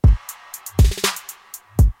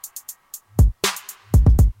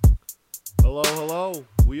Hello, hello.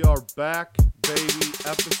 We are back, baby.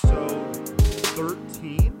 Episode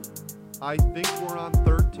 13. I think we're on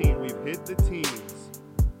 13. We've hit the teens,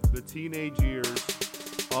 the teenage years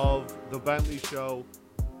of the Bentley Show.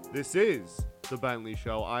 This is the Bentley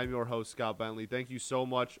Show. I'm your host, Scott Bentley. Thank you so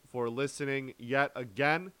much for listening yet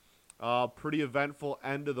again. Pretty eventful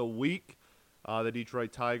end of the week. The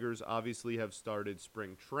Detroit Tigers obviously have started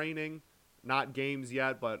spring training. Not games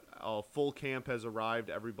yet, but full camp has arrived.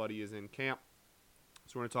 Everybody is in camp.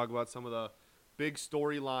 So we're going to talk about some of the big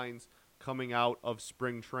storylines coming out of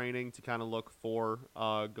spring training to kind of look for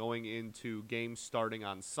going into games starting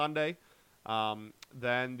on Sunday.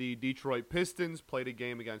 Then the Detroit Pistons played a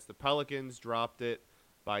game against the Pelicans, dropped it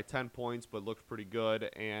by 10 points, but looked pretty good.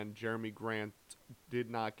 And Jeremy Grant did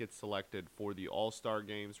not get selected for the All-Star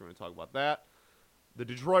games. We're going to talk about that. The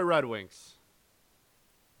Detroit Red Wings.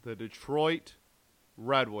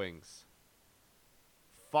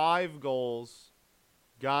 5 goals.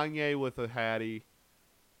 Gagne with a hattie.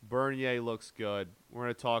 Bernier looks good. We're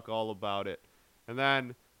going to talk all about it. And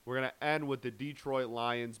then we're going to end with the Detroit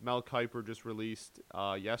Lions. Mel Kiper just released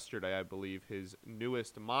yesterday, I believe, his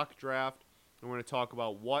newest mock draft. And we're going to talk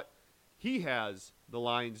about what he has the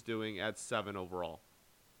Lions doing at 7 overall.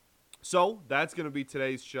 So that's going to be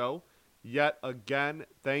today's show. Yet again,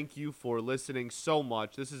 thank you for listening so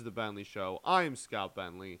much. This is the Bentley Show. I am Scott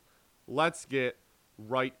Bentley. Let's get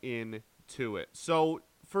right into it. So,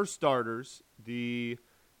 for starters, the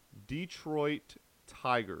Detroit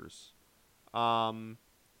Tigers. Spencer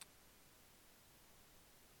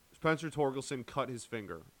Torkelson cut his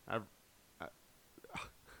finger.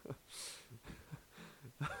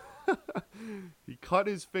 He cut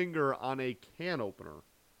his finger on a can opener.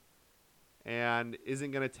 And isn't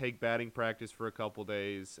going to take batting practice for a couple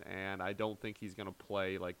days, and I don't think he's going to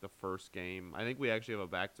play, like, the first game. I think we actually have a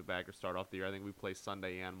back-to-back to start off the year. I think we play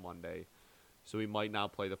Sunday and Monday, so he might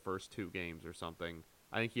not play the first 2 games or something.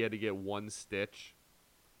 I think he had to get 1 stitch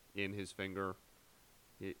in his finger.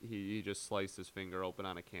 He just sliced his finger open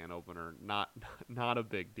on a can opener. Not a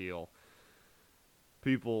big deal.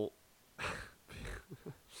 People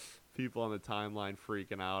on the timeline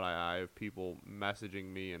freaking out. I have people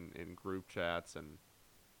messaging me in group chats and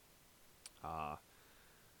I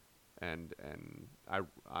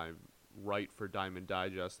write for Diamond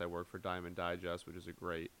Digest. I work for Diamond Digest, which is a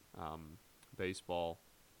great baseball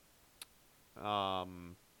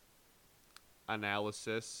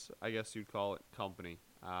analysis, I guess you'd call it, company.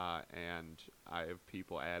 And I have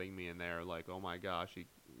people adding me in there like, oh my gosh,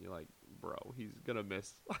 you're like, bro, he's gonna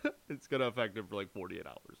miss. It's gonna affect him for like 48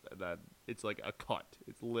 hours. And then it's like a cut.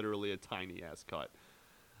 It's literally a tiny ass cut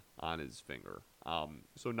on his finger.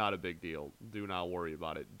 So not a big deal. Do not worry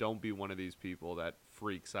about it. Don't be one of these people that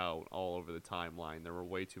freaks out all over the timeline. There were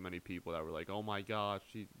way too many people that were like, oh my gosh,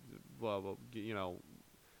 he, blah, blah,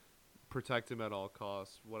 protect him at all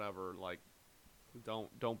costs, whatever. Like,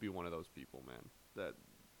 don't be one of those people, man. That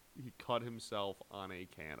he cut himself on a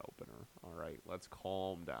can opener. All right, let's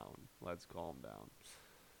calm down.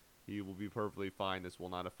 He will be perfectly fine. This will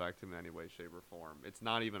not affect him in any way, shape, or form. It's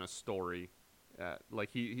not even a story.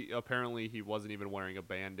 He apparently he wasn't even wearing a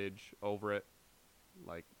bandage over it.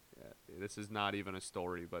 Like, this is not even a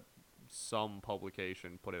story, but some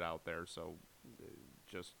publication put it out there, so it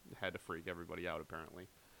just had to freak everybody out apparently.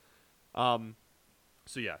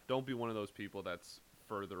 So yeah, don't be one of those people that's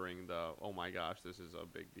furthering the, oh my gosh, this is a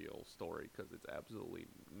big deal story, because it's absolutely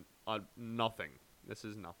nothing. This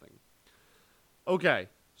is nothing. Okay,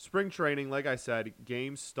 spring training, like I said,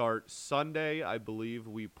 games start Sunday. I believe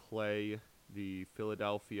we play the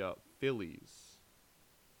Philadelphia Phillies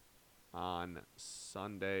on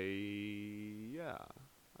Sunday. Yeah,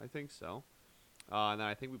 I think so. And then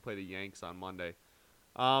I think we play the Yanks on Monday.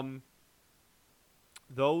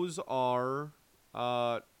 Those are...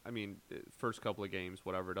 first couple of games,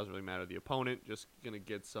 whatever, it doesn't really matter the opponent, just going to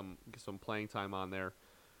get some playing time on there.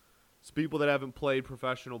 It's people that haven't played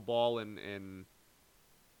professional ball in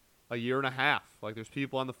a year and a half. Like, there's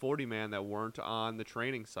people on the 40-man that weren't on the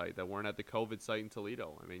training site, that weren't at the COVID site in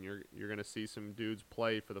Toledo. I mean, you're going to see some dudes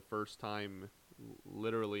play for the first time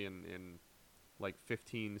literally in like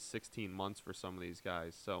 15, 16 months for some of these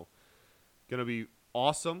guys. So, going to be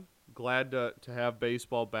awesome. Glad to have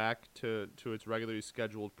baseball back to its regularly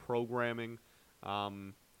scheduled programming.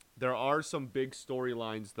 There are some big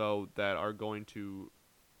storylines, though, that are going to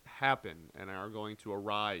happen and are going to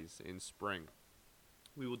arise in spring.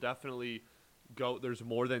 We will definitely go. There's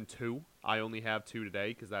more than 2. I only have 2 today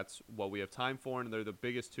because that's what we have time for, and they're the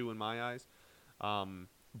biggest 2 in my eyes.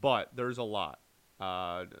 But there's a lot.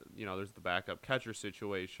 There's the backup catcher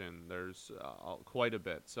situation. There's quite a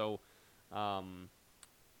bit. So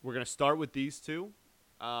we're going to start with these two,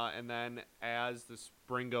 and then as the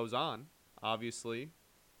spring goes on, obviously,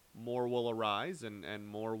 more will arise, and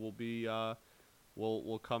more will be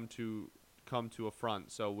will come to a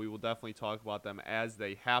front. So we will definitely talk about them as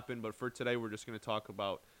they happen. But for today, we're just going to talk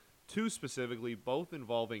about two specifically, both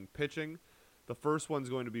involving pitching. The first one's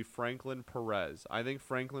going to be Franklin Perez. I think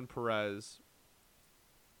Franklin Perez,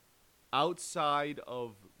 outside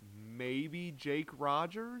of maybe Jake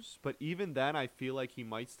Rogers, but even then I feel like he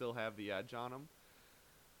might still have the edge on him.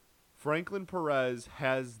 Franklin Perez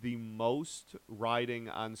has the most riding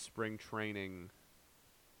on spring training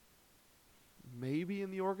maybe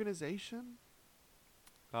in the organization.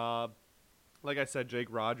 Like I said, Jake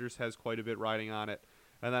Rogers has quite a bit riding on it.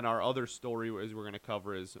 And then our other story is we're going to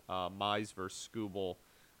cover is Mize versus Skubal.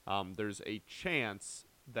 There's a chance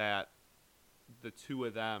that the two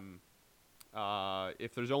of them,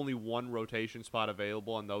 if there's only one rotation spot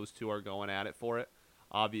available and those two are going at it for it,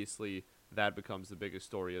 obviously that becomes the biggest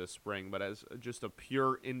story of the spring. But as just a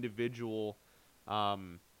pure individual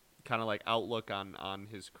kind of like outlook on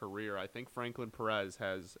his career, I think Franklin Perez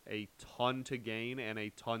has a ton to gain and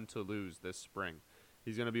a ton to lose this spring.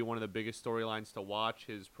 He's going to be one of the biggest storylines to watch.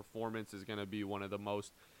 His performance is going to be one of the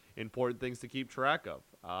most important things to keep track of.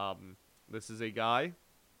 This is a guy,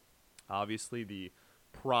 obviously the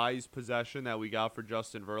prize possession that we got for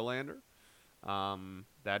Justin Verlander.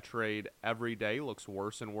 That trade every day looks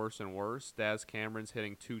worse and worse and worse. Daz Cameron's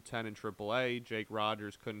hitting .210 in AAA. Jake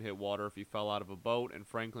Rogers couldn't hit water if he fell out of a boat. And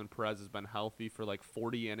Franklin Perez has been healthy for like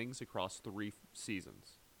 40 innings across 3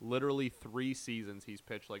 seasons. Literally 3 seasons he's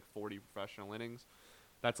pitched like 40 professional innings.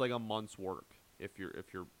 That's like a month's work if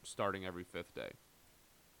you're starting every 5th day.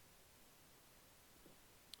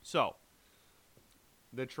 So,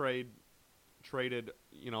 the traded,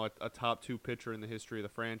 a top 2 pitcher in the history of the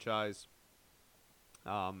franchise.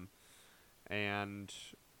 And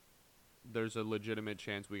there's a legitimate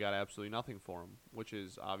chance we got absolutely nothing for him, which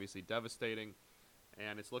is obviously devastating.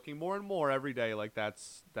 And it's looking more and more every day like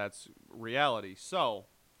that's reality. So,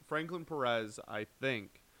 Franklin Perez, I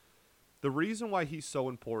think, the reason why he's so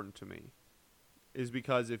important to me is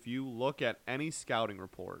because if you look at any scouting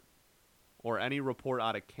report or any report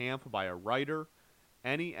out of camp by a writer,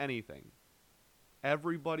 anything,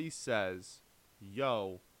 everybody says,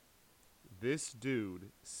 yo, this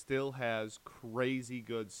dude still has crazy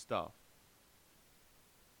good stuff.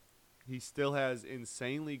 He still has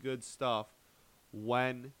insanely good stuff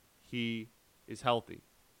when he is healthy.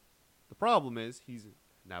 The problem is he's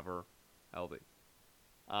never healthy.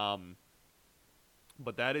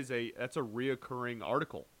 But that's a reoccurring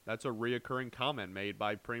article. That's a reoccurring comment made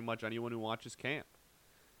by pretty much anyone who watches camp.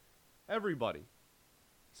 Everybody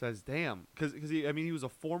says, damn, because he was a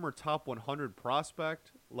former top 100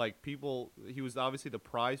 prospect. Like, he was obviously the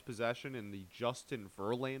prize possession in the Justin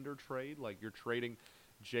Verlander trade. Like, you're trading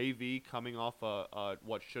JV coming off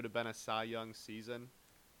what should have been a Cy Young season.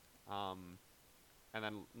 And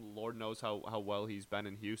then Lord knows how well he's been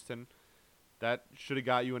in Houston. That should have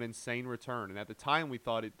got you an insane return. And at the time, we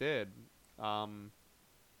thought it did. And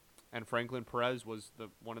Franklin Perez was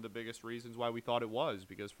one of the biggest reasons why we thought it was,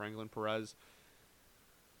 because Franklin Perez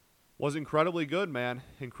was incredibly good, man.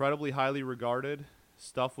 Incredibly highly regarded.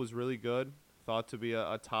 Stuff was really good. Thought to be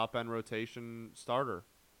a top-end rotation starter.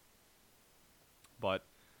 But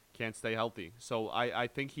can't stay healthy. So I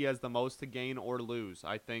think he has the most to gain or lose.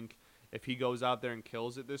 I think if he goes out there and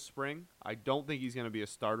kills it this spring, I don't think he's going to be a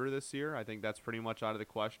starter this year. I think that's pretty much out of the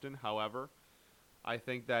question. However, I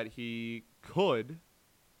think that he could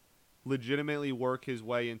legitimately work his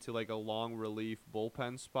way into like a long relief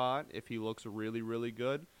bullpen spot if he looks really, really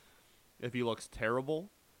good. If he looks terrible,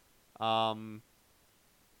 he's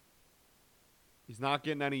not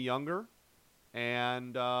getting any younger,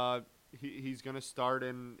 and he's going to start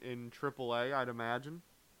in AAA, I'd imagine.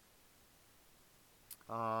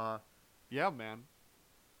 Yeah, man.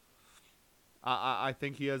 I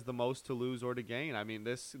think he has the most to lose or to gain. I mean,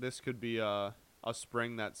 this could be a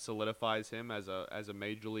spring that solidifies him as a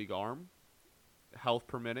major league arm, health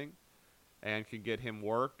permitting, and could get him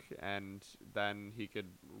work, and then he could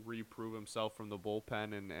reprove himself from the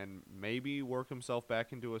bullpen and maybe work himself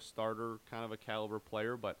back into a starter kind of a caliber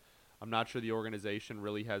player. But I'm not sure the organization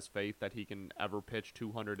really has faith that he can ever pitch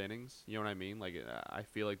 200 innings. You know what I mean? Like, I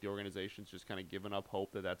feel like the organization's just kind of given up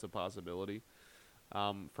hope that that's a possibility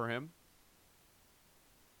for him.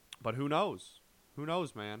 But who knows? Who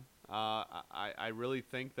knows, man? I really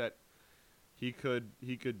think that he could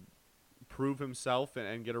prove himself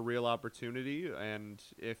and get a real opportunity. And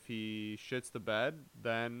if he shits the bed,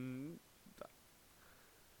 then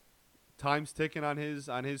time's ticking on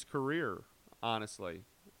his career, honestly.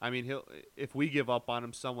 I mean, if we give up on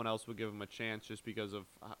him, someone else would give him a chance just because of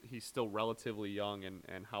he's still relatively young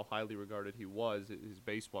and how highly regarded he was. His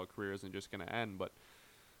baseball career isn't just going to end, but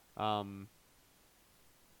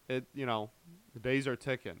the days are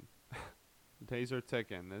ticking. The days are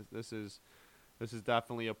ticking. This is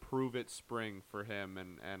definitely a prove it spring for him,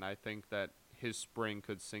 and I think that his spring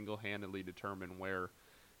could single-handedly determine where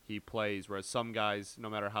he plays, whereas some guys, no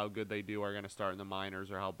matter how good they do, are going to start in the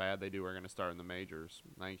minors, or how bad they do, are going to start in the majors.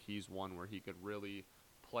 I think he's one where he could really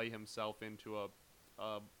play himself into a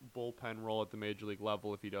bullpen role at the major league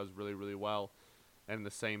level if he does really, really well, and in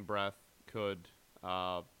the same breath could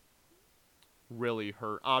really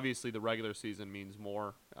hurt. Obviously, the regular season means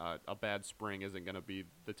more. A bad spring isn't going to be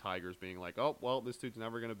the Tigers being like, oh, well, this dude's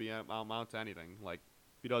never going to be amount to anything. Like,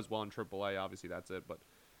 if he does well in AAA, obviously that's it, but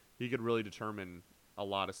he could really determine a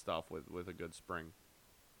lot of stuff with a good spring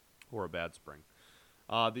or a bad spring.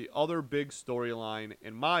 The other big storyline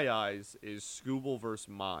in my eyes is Skubal versus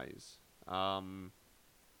Mize.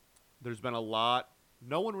 There's been a lot.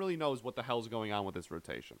 No one really knows what the hell's going on with this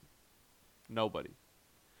rotation. Nobody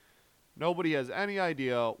has any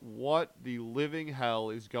idea what the living hell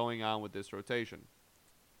is going on with this rotation.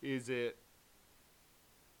 Is it,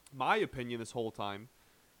 my opinion this whole time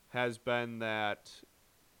has been that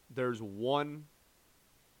there's one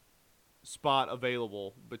spot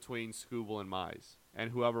available between Skubal and Mize,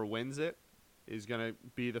 and whoever wins it is going to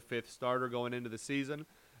be the fifth starter going into the season,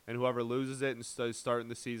 and whoever loses it and starting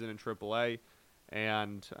the season in AAA,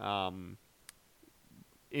 and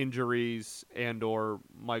injuries and or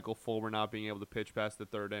Michael Fulmer not being able to pitch past the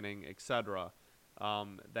third inning, etc.,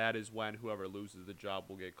 that is when whoever loses the job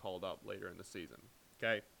will get called up later in the season.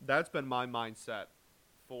 Okay, that's been my mindset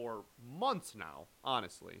for months now,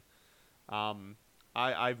 honestly.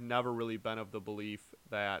 I've never really been of the belief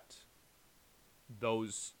that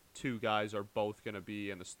those two guys are both going to be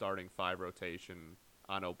in the starting five rotation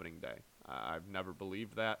on opening day. I've never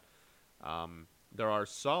believed that. There are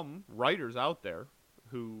some writers out there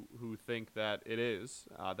who think that it is,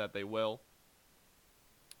 that they will.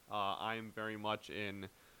 I am very much in,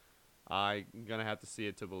 I'm going to have to see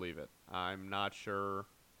it to believe it. I'm not sure.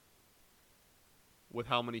 With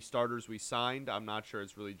how many starters we signed, I'm not sure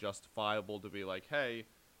it's really justifiable to be like, hey,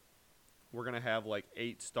 we're going to have like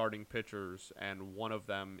 8 starting pitchers, and one of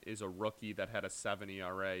them is a rookie that had a 7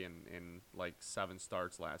 ERA in like 7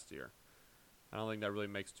 starts last year. I don't think that really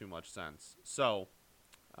makes too much sense. So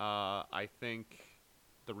I think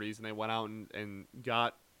the reason they went out and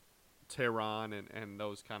got Tehran and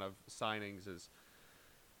those kind of signings is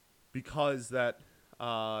because that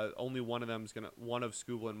only one of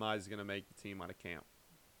Skubal and Mize is gonna make the team out of camp.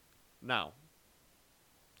 Now,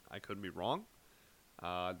 I could be wrong.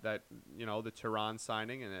 That the Tehran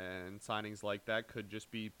signing and signings like that could just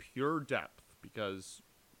be pure depth because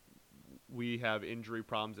we have injury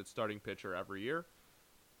problems at starting pitcher every year.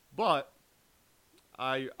 But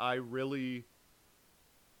I've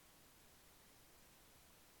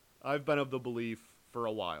been of the belief for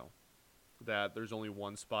a while that there's only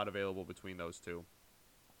one spot available between those two,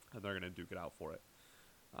 and they're going to duke it out for it.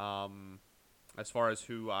 As far as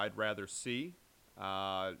who I'd rather see,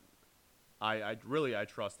 I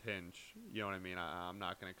trust Hinch. You know what I mean? I'm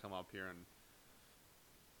not going to come up here and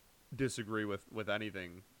disagree with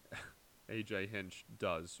anything AJ Hinch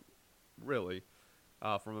does, really,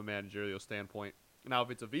 from a managerial standpoint. Now,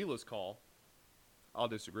 if it's Avila's call, I'll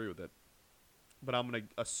disagree with it. But I'm going to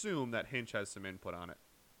assume that Hinch has some input on it.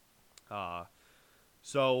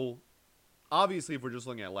 So, obviously, if we're just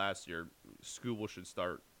looking at last year, Skubal should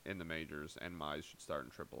start in the majors and Mize should start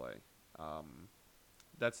in AAA.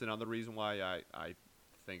 That's another reason why I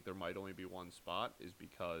think there might only be one spot is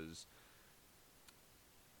because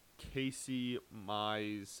Casey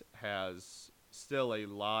Mize has still a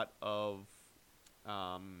lot of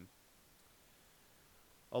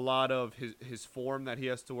his form that he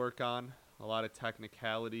has to work on, a lot of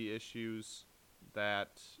technicality issues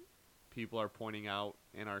that people are pointing out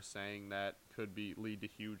and are saying that could lead to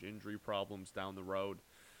huge injury problems down the road.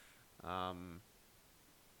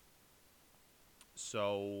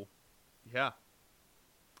 So, yeah,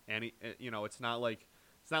 and it's not like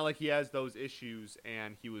he has those issues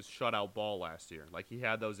and he was shutout ball last year. Like, he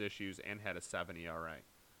had those issues and had a 7 ERA.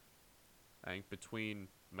 I think between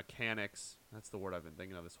mechanics, that's the word I've been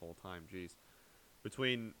thinking of this whole time. Jeez,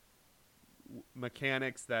 between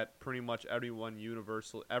mechanics that pretty much everyone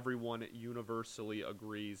universally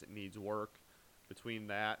agrees needs work, between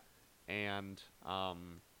that and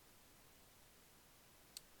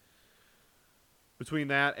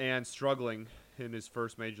struggling in his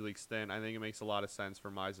first major league stint, I think it makes a lot of sense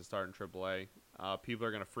for Mize to start in AAA. People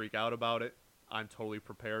are going to freak out about it. I'm totally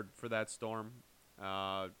prepared for that storm.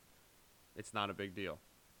 It's not a big deal.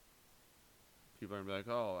 People are going to be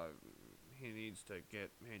like, oh, he needs to get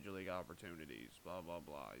major league opportunities, blah, blah,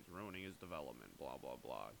 blah. He's ruining his development, blah, blah,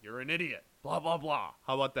 blah. You're an idiot, blah, blah, blah.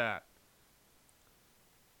 How about that?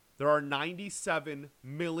 There are 97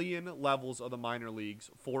 million levels of the minor leagues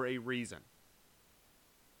for a reason.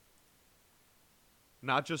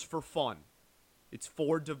 Not just for fun. It's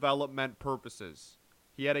for development purposes.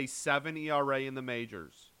 He had a 7 ERA in the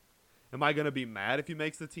majors. Am I going to be mad if he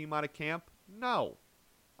makes the team out of camp? No.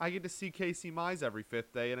 I get to see Casey Mize every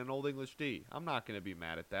fifth day in an Old English D. I'm not going to be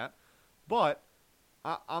mad at that. But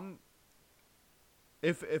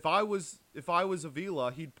if I was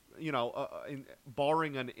Avila, he'd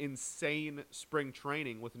barring an insane spring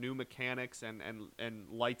training with new mechanics and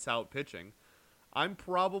lights out pitching, I'm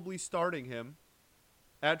probably starting him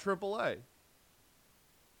at AAA.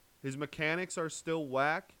 His mechanics are still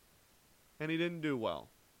whack, and he didn't do well.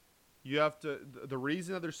 You have to. The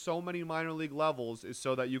reason that there's so many minor league levels is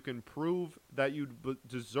so that you can prove that you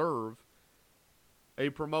deserve a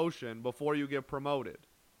promotion before you get promoted.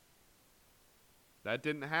 That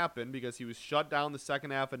didn't happen because he was shut down the second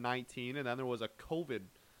half of 19, and then there was a COVID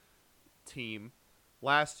team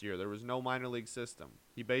last year. There was no minor league system.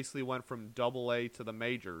 He basically went from AA to the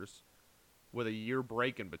majors with a year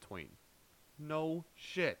break in between. No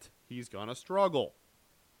shit. He's gonna struggle.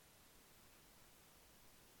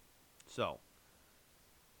 So,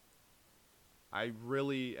 I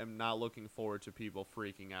really am not looking forward to people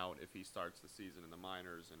freaking out if he starts the season in the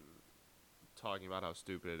minors and talking about how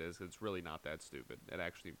stupid it is. It's really not that stupid. It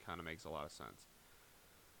actually kind of makes a lot of sense.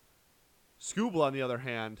 Skubal, on the other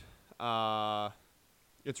hand,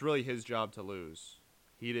 it's really his job to lose.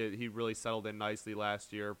 He really settled in nicely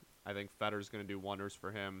last year. I think Fetter's going to do wonders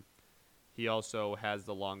for him. He also has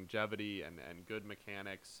the longevity and good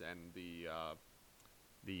mechanics and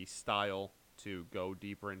the style to go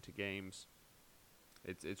deeper into games.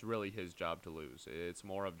 It's really his job to lose. It's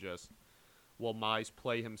more of just, will Mize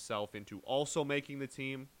play himself into also making the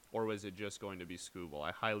team, or was it just going to be Skubal?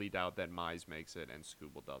 I highly doubt that Mize makes it and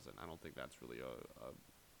Skubal doesn't. I don't think that's really a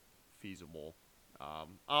feasible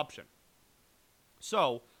option.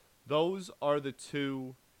 So those are the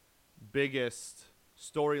two biggest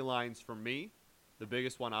storylines for me. The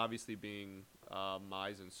biggest one obviously being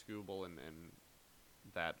Mize and Skubal and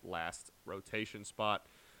that last rotation spot.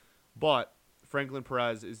 But Franklin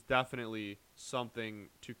Perez is definitely something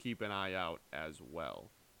to keep an eye out as well.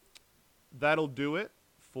 That'll do it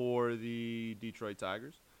for the Detroit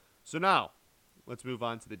Tigers. So now, let's move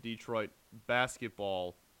on to the Detroit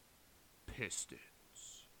basketball Pistons.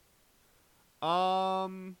 What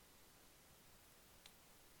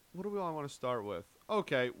do we want to start with?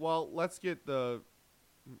 Okay, well, let's get the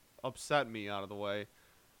upset me out of the way.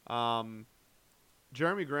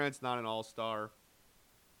 Jeremy Grant's not an all-star.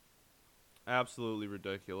 Absolutely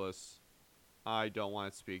ridiculous. I don't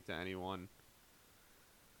want to speak to anyone.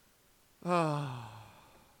 And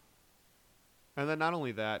then not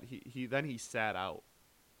only that, he sat out.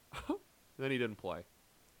 Then he didn't play.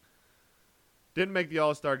 Didn't make the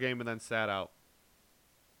all-star game and then sat out.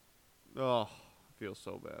 Oh, I feel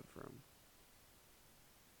so bad for him.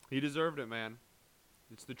 He deserved it, man.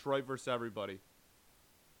 It's Detroit versus everybody.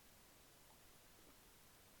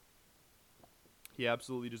 He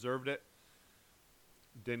absolutely deserved it.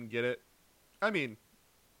 Didn't get it. I mean,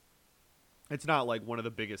 it's not like one of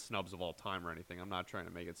the biggest snubs of all time or anything. I'm not trying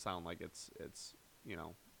to make it sound like it's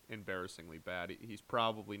embarrassingly bad. He's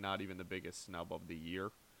probably not even the biggest snub of the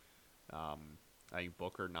year. I think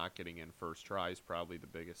Booker not getting in first try is probably the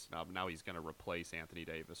biggest snub. Now he's going to replace Anthony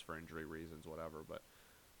Davis for injury reasons, whatever. But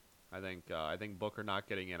I think Booker not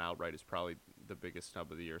getting in outright is probably the biggest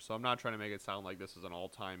snub of the year. So I'm not trying to make it sound like this is an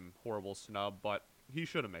all-time horrible snub, but he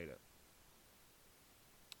should have made it.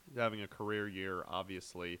 He's having a career year,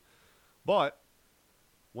 obviously. But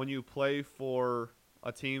when you play for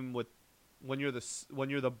a team when you're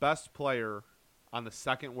the best player on the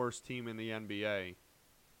second worst team in the NBA,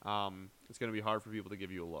 it's going to be hard for people to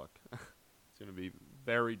give you a look. It's going to be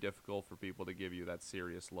very difficult for people to give you that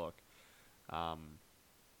serious look. And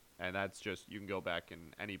that's just, you can go back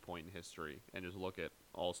in any point in history and just look at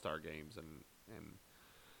all-star games. And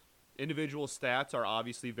individual stats are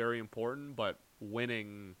obviously very important, but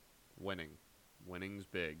winning's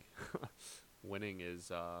big. Winning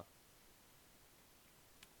is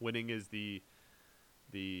the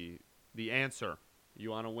answer.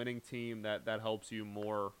 You want a winning team that helps you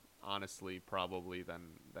more, honestly, probably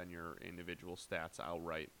than your individual stats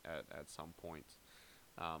outright at some point.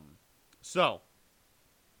 So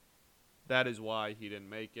that is why he didn't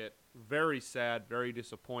make it. Very sad, very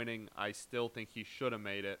disappointing. I still think he should have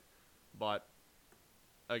made it. But,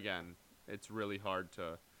 again, it's really hard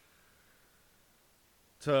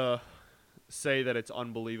to say that it's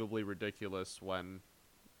unbelievably ridiculous when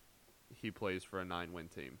he plays for a 9-win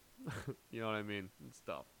team. You know what I mean? It's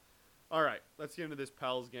tough. All right, let's get into this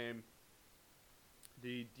Pels game.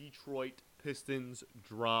 The Detroit Pistons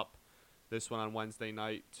drop this one on Wednesday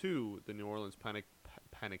night to the New Orleans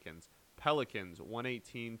Pelicans,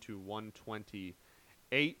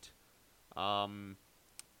 118-128.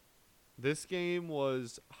 This game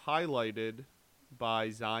was highlighted by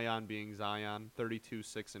Zion being Zion, 32,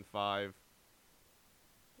 6, and 5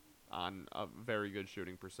 on a very good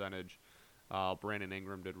shooting percentage. Brandon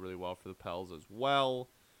Ingram did really well for the Pels as well.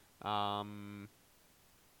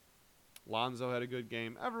 Lonzo had a good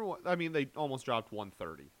game. They almost dropped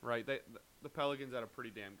 130, right? The Pelicans had a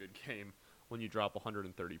pretty damn good game when you drop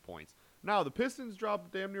 130 points. Now, the Pistons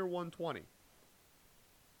dropped damn near 120.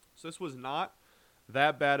 So this was not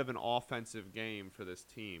that bad of an offensive game for this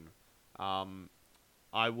team.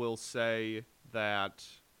 I will say that,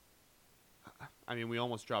 we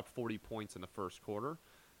almost dropped 40 points in the first quarter.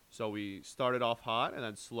 So we started off hot and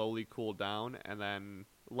then slowly cooled down. And then,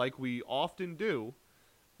 like we often do,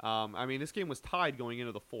 this game was tied going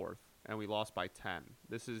into the fourth, and we lost by 10.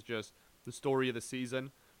 This is just the story of the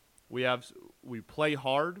season. We play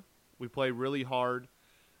hard. We play really hard.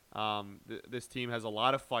 This team has a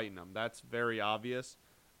lot of fight in them. That's very obvious.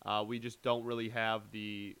 We just don't really have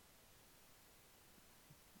the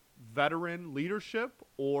veteran leadership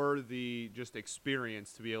or the just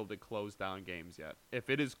experience to be able to close down games yet. If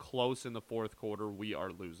it is close in the fourth quarter, we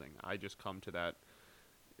are losing. I just come to that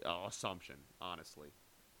assumption, honestly.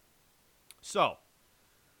 So,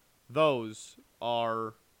 those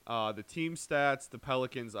are the team stats. The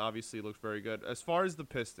Pelicans obviously looked very good. As far as the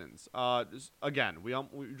Pistons, again, we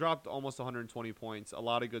dropped almost 120 points. A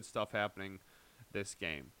lot of good stuff happening this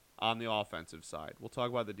game on the offensive side. We'll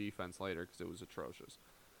talk about the defense later because it was atrocious.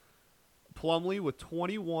 Plumlee with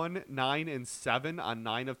 21, 9, and 7 on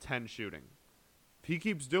 9 of 10 shooting. If he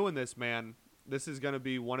keeps doing this, man, this is going to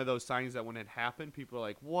be one of those signs that when it happened, people are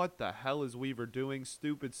like, what the hell is Weaver doing?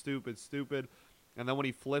 Stupid, stupid, stupid. And then when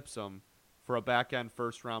he flips them for a back-end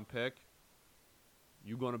first-round pick,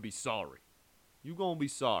 you're going to be sorry. You're going to be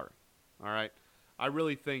sorry. All right? I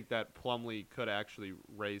really think that Plumlee could actually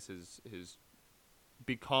raise his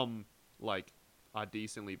become, like, a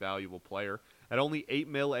decently valuable player. At only $8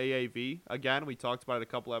 million AAV, again, we talked about it a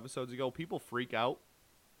couple episodes ago, people freak out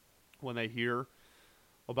when they hear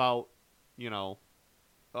about, $24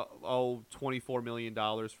 million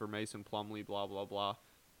for Mason Plumlee, blah, blah, blah.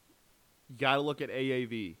 You got to look at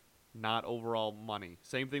AAV, not overall money.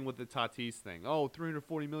 Same thing with the Tatis thing. Oh,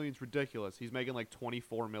 $340 million is ridiculous. He's making like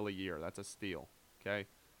 $24 million a year. That's a steal, okay?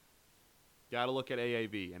 Got to look at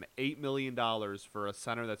AAV. And $8 million for a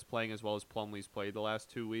center that's playing as well as Plumlee's played the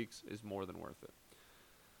last 2 weeks is more than worth it.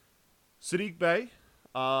 Sadiq Bey,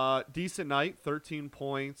 decent night, 13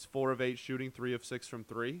 points, 4 of 8 shooting, 3 of 6 from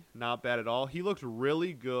 3. Not bad at all. He looked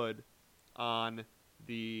really good on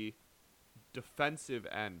the defensive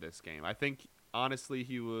end this game. I think, honestly,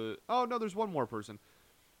 he was... Oh, no, there's one more person.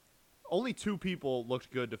 Only 2 people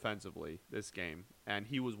looked good defensively this game, and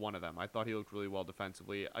he was one of them. I thought he looked really well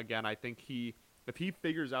defensively. Again, I think if he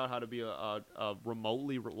figures out how to be a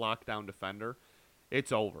remotely lockdown defender,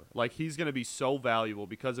 it's over. Like, he's going to be so valuable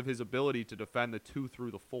because of his ability to defend the 2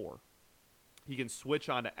 through the 4. He can switch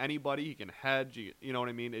on to anybody. He can hedge. You know what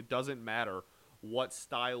I mean? It doesn't matter what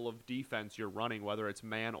style of defense you're running, whether it's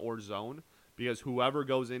man or zone, because whoever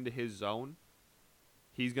goes into his zone,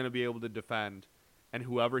 he's going to be able to defend. And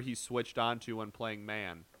whoever he's switched on to when playing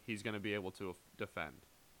man, he's going to be able to defend.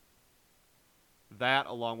 That,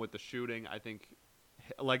 along with the shooting, I think,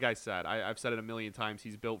 like I said, I've said it a million times,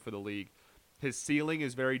 he's built for the league. His ceiling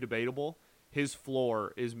is very debatable. His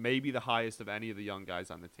floor is maybe the highest of any of the young guys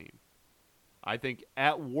on the team. I think,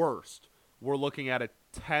 at worst, we're looking at a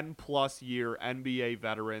 10-plus year NBA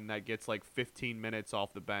veteran that gets like 15 minutes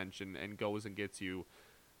off the bench and goes and gets you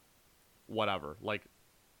whatever, like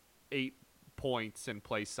 8 points and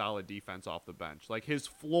plays solid defense off the bench. Like, his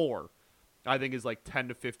floor, I think, is like 10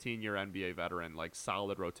 to 15-year NBA veteran, like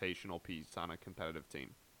solid rotational piece on a competitive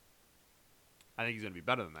team. I think he's going to be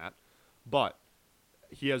better than that. But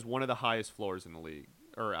he has one of the highest floors in the league,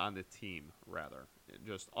 or on the team, rather.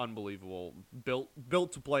 Just unbelievable.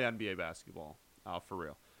 Built to play NBA basketball, for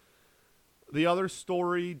real. The other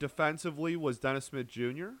story defensively was Dennis Smith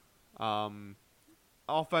Jr.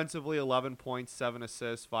 Offensively, 11 points, 7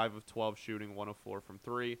 assists, 5 of 12 shooting, 1 of 4 from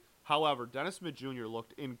 3. However, Dennis Smith Jr.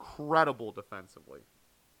 looked incredible defensively.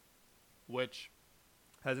 which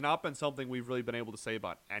has not been something we've really been able to say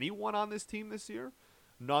about anyone on this team this year.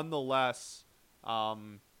 Nonetheless,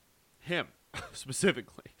 him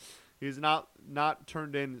specifically, he's not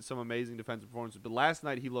turned in some amazing defensive performances. But last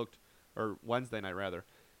night or Wednesday night rather,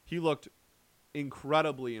 he looked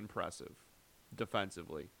incredibly impressive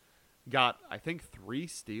defensively. Got, I think, 3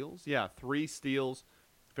 steals. Yeah, 3 steals.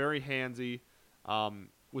 Very handsy.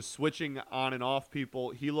 Was switching on and off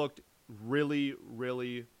people. He looked really,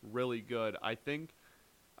 really, really good. I think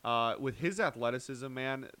with his athleticism,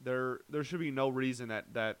 man, there should be no reason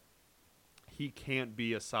that he can't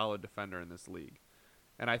be a solid defender in this league.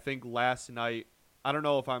 And I think last night, I don't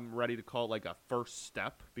know if I'm ready to call it like a first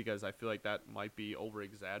step, because I feel like that might be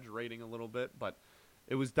over-exaggerating a little bit, but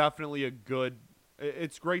it was definitely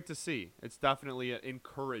it's great to see. It's definitely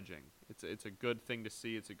encouraging. It's a good thing to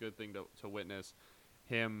see. It's a good thing to witness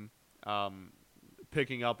him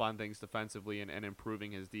picking up on things defensively and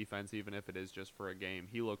improving his defense, even if it is just for a game.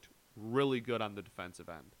 He looked really good on the defensive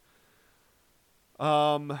end.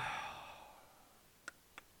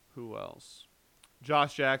 Who else?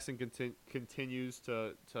 Josh Jackson continues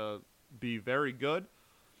to be very good.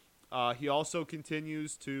 He also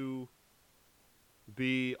continues to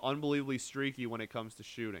be unbelievably streaky when it comes to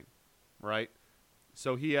shooting, right?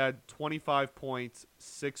 So he had 25 points,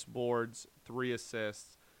 6 boards, 3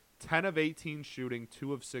 assists, 10 of 18 shooting,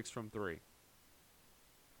 2 of 6 from 3.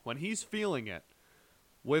 When he's feeling it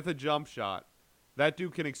with a jump shot, that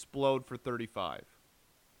dude can explode for 35.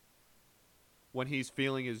 When he's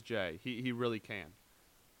feeling his J, he really can.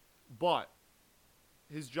 But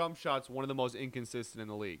his jump shot's one of the most inconsistent in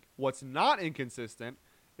the league. What's not inconsistent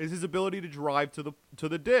is his ability to drive to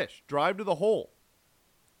the dish, drive to the hole.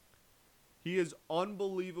 He is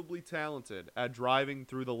unbelievably talented at driving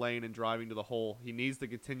through the lane and driving to the hole. He needs to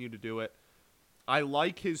continue to do it. I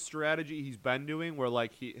like his strategy he's been doing, where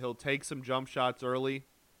like he'll take some jump shots early.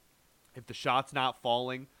 If the shot's not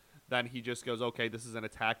falling, then he just goes, okay, this is an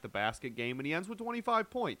attack the basket game, and he ends with 25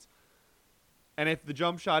 points. And if the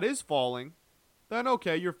jump shot is falling, then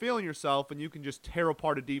okay, you're feeling yourself, and you can just tear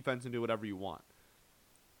apart a defense and do whatever you want.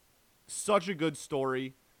 Such a good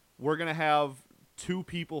story. We're going to have 2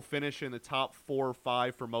 people finish in the top 4 or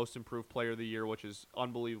 5 for most improved player of the year, which is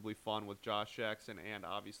unbelievably fun, with Josh Jackson and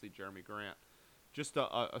obviously Jeremy Grant. Just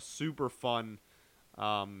a super fun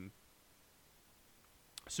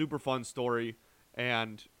story.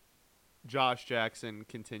 And Josh Jackson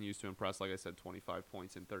continues to impress. Like I said, 25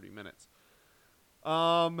 points in 30 minutes.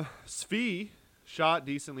 Svi shot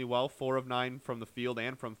decently well, 4 of 9 from the field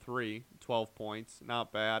and from 3, 12 points,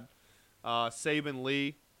 not bad. Saban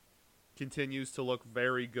Lee continues to look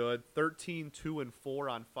very good, 13, 2, and 4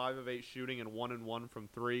 on 5 of 8 shooting and 1 and 1 from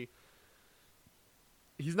 3.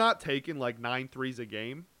 He's not taking like 9 threes a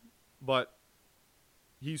game, but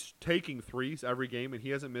he's taking threes every game, and he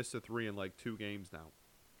hasn't missed a 3 in like 2 games now,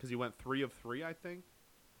 because he went 3 of 3, I think,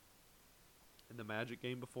 in the Magic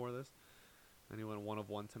game before this. And he went 1 of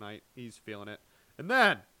 1 tonight. He's feeling it. And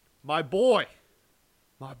then, my boy,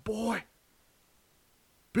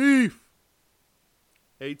 Beef.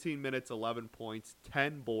 18 minutes, 11 points,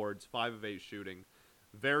 10 boards, 5 of 8 shooting.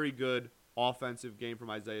 Very good offensive game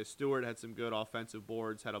from Isaiah Stewart. Had some good offensive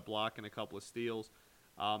boards, had a block and a couple of steals.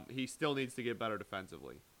 He still needs to get better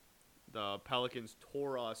defensively. The Pelicans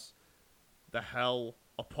tore us the hell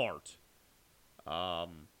apart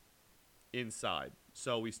inside.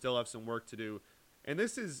 So we still have some work to do. And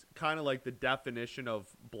this is kind of like the definition of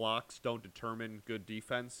blocks don't determine good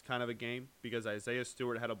defense kind of a game, because Isaiah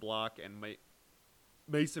Stewart had a block and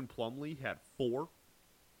Mason Plumlee had 4.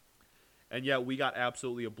 And yet we got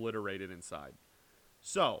absolutely obliterated inside.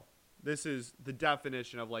 So this is the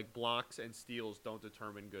definition of like blocks and steals don't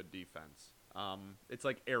determine good defense. It's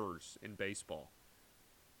like errors in baseball.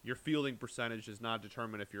 Your fielding percentage does not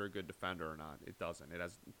determine if you're a good defender or not. It doesn't. It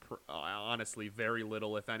has honestly very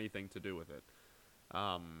little, if anything, to do with it.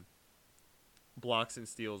 Blocks and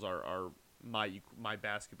steals are my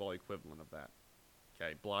basketball equivalent of that.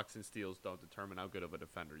 Okay, blocks and steals don't determine how good of a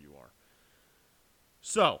defender you are.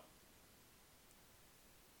 So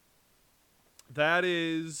that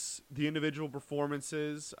is the individual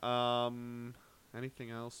performances. Anything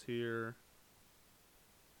else here?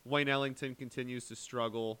 Wayne Ellington continues to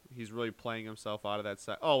struggle. He's really playing himself out of that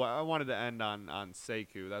set. Oh, I wanted to end on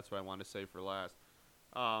Sekou. That's what I wanted to say for last.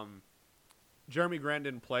 Jeremy Grant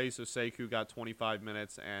didn't play, so Sekou got 25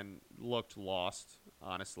 minutes and looked lost,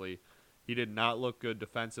 honestly. He did not look good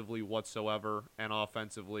defensively whatsoever, and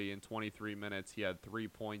offensively in 23 minutes he had 3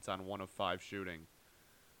 points on 1 of 5 shooting.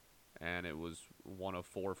 And it was 1 of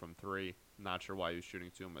 4 from 3. Not sure why he was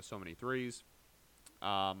shooting so many threes.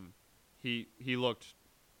 He looked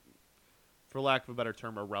for lack of a better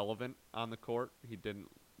term, irrelevant on the court. He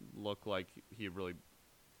didn't look like he really,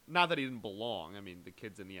 not that he didn't belong. I mean, the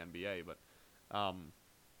kid's in the NBA, but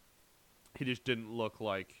he just didn't look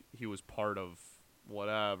like he was part of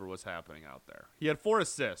whatever was happening out there. He had 4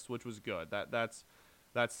 assists, which was good. That's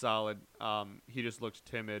solid. He just looked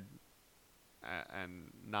timid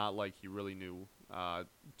and not like he really knew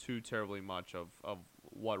too terribly much of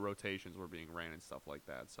what rotations were being ran and stuff like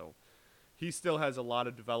that. So he still has a lot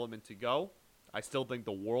of development to go. I still think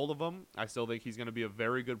the world of him. I still think he's going to be a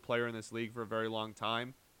very good player in this league for a very long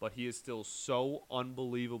time, but he is still so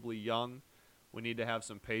unbelievably young. We need to have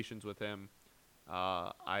some patience with him.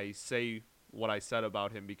 I say what I said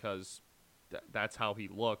about him because that's how he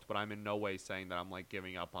looked, but I'm in no way saying that I'm like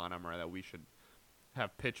giving up on him or that we should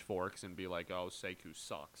have pitchforks and be like, oh, Sekou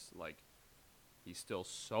sucks. Like, he's still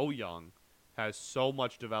so young, has so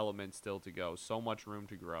much development still to go, so much room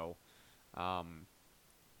to grow.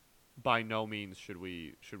 By no means should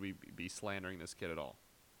we be slandering this kid at all.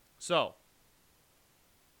 So,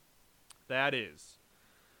 that is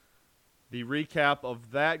the recap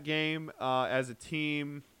of that game. As a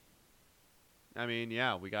team, I mean,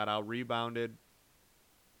 yeah, we got out-rebounded,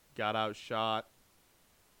 got outshot,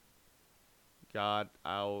 got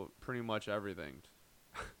out pretty much everything.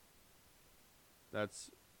 That's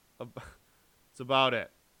about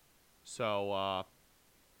it. So,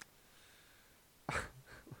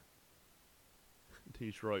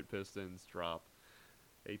 Detroit Pistons drop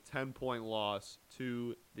a 10-point loss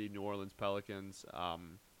to the New Orleans Pelicans.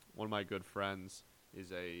 One of my good friends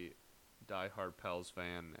is a diehard Pels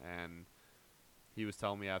fan, and he was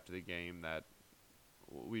telling me after the game that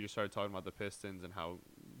we just started talking about the Pistons and how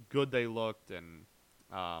good they looked and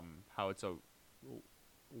how it's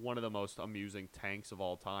one of the most amusing tanks of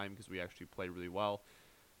all time because we actually played really well.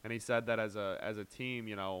 And he said that as a team,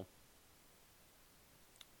 you know,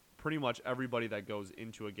 pretty much everybody that goes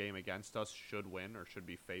into a game against us should win or should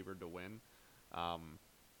be favored to win.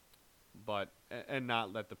 But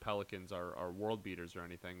not that the Pelicans are world beaters or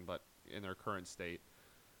anything, but in their current state.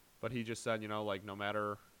 But he just said, you know, like no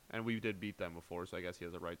matter, and we did beat them before, so I guess he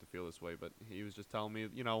has a right to feel this way. But he was just telling me,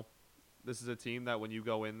 you know, this is a team that when you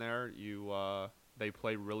go in there, they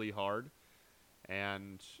play really hard,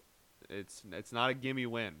 and it's not a gimme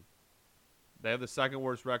win. They have the second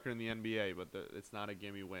worst record in the NBA, but it's not a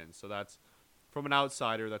gimme win. So that's, from an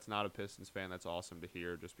outsider that's not a Pistons fan, that's awesome to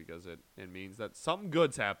hear just because it means that something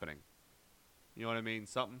good's happening. You know what I mean?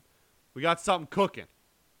 We got something cooking.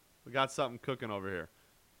 We got something cooking over here.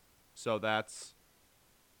 So that's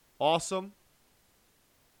awesome.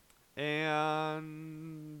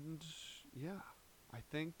 And yeah, I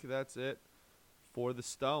think that's it for the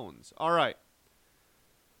Stones. All right.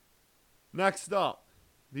 Next up,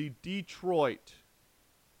 the Detroit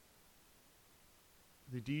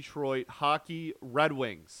Hockey Red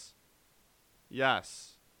Wings.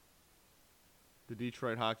 Yes. The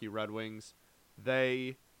Detroit Hockey Red Wings.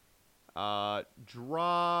 They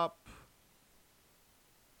drop...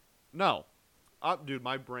 No. Dude,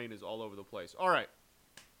 my brain is all over the place. All right.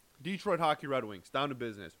 Detroit Hockey Red Wings. Down to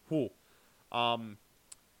business. Whew.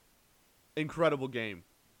 Incredible game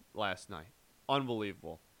last night.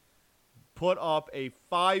 Unbelievable. Put up a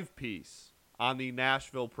 5-piece on the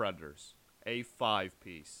Nashville Predators. A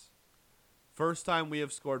 5-piece. First time we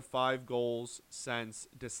have scored 5 goals since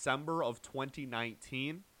December of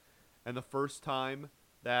 2019. And the first time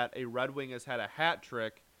that a Red Wing has had a hat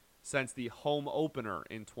trick since the home opener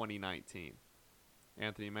in 2019.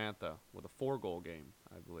 Anthony Mantha with a 4-goal game,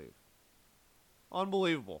 I believe.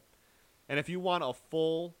 Unbelievable. And if you want a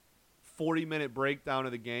full 40-minute breakdown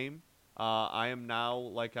of the game, I am now,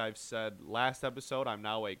 like I've said last episode, I'm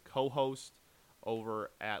now a co-host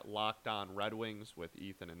over at Locked On Red Wings with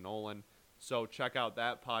Ethan and Nolan. So check out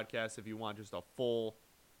that podcast if you want just a full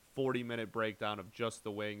 40-minute breakdown of just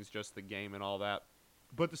the Wings, just the game and all that.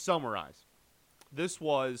 But to summarize, this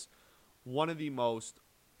was one of the most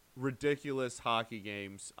ridiculous hockey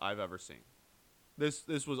games I've ever seen. This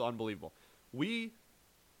was unbelievable.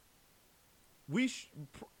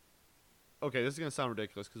 Okay, this is going to sound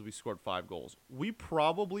ridiculous because we scored 5 goals. We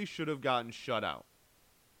probably should have gotten shut out.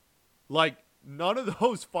 Like, none of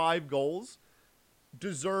those 5 goals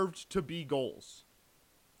deserved to be goals.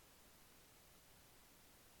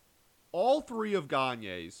 All 3 of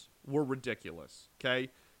Gagne's were ridiculous, okay?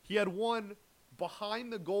 He had one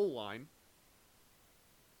behind the goal line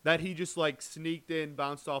that he just, like, sneaked in,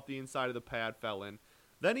 bounced off the inside of the pad, fell in.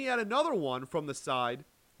 Then he had another one from the side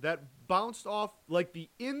that bounced off, like, the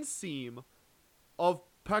inseam of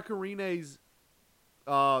Pekarine's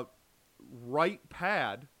right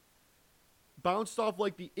pad, bounced off,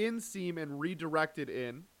 like, the inseam and redirected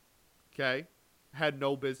in. Okay? Had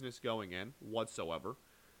no business going in whatsoever.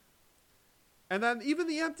 And then even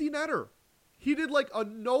the empty netter. He did like a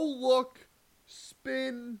no-look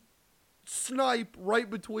spin snipe right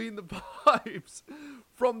between the pipes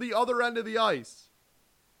from the other end of the ice.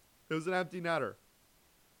 It was an empty netter.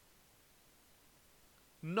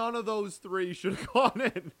 None of those three should have gone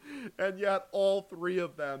in, and yet all three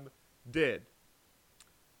of them did.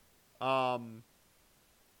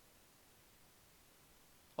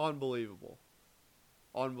 Unbelievable.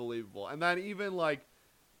 Unbelievable. And then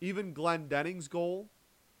even Glendening's goal,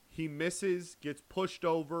 he misses, gets pushed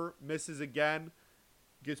over, misses again,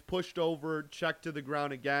 gets pushed over, checked to the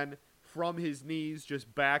ground again, from his knees,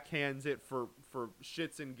 just backhands it for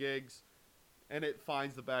shits and gigs, and it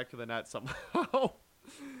finds the back of the net somehow.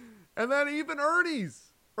 And then even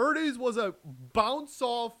Ernie's was a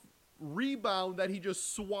bounce-off rebound that he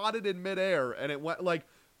just swatted in midair, and it went like,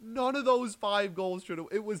 none of those 5 goals should have.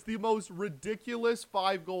 It was the most ridiculous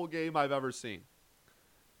 5-goal game I've ever seen.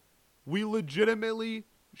 We legitimately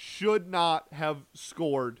should not have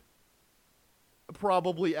scored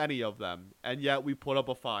probably any of them, and yet we put up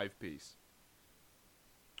a 5-piece.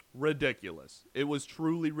 Ridiculous. It was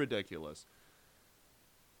truly ridiculous.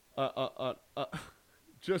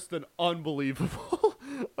 Just an unbelievable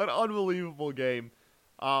game.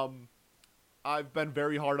 I've been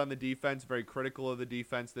very hard on the defense, very critical of the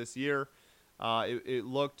defense this year. It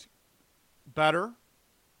looked better.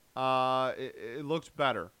 It looked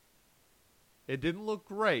better. It didn't look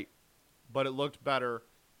great, but it looked better.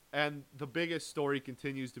 And the biggest story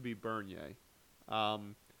continues to be Bernier.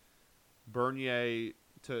 Bernier,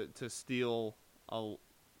 to steal a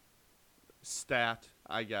stat,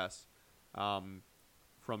 I guess,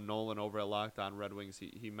 from Nolan over at Locked On Red Wings,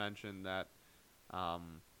 he mentioned that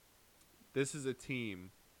this is a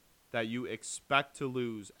team that you expect to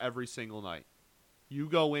lose every single night. You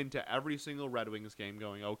go into every single Red Wings game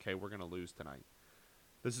going, okay, we're going to lose tonight.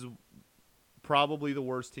 This is probably the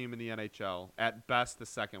worst team in the NHL. At best, the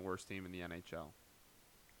second worst team in the NHL.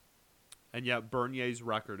 And yet Bernier's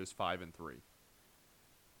record is 5-3.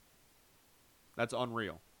 That's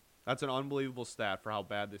unreal. That's an unbelievable stat for how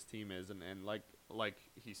bad this team is, and like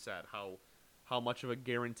he said, how much of a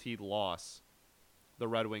guaranteed loss the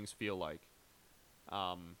Red Wings feel like.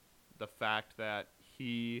 The fact that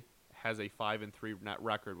he has a 5-3 net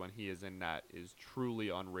record when he is in net is truly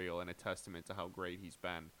unreal and a testament to how great he's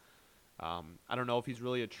been. I don't know if he's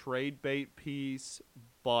really a trade bait piece,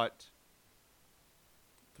 but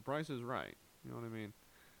the price is right. You know what I mean?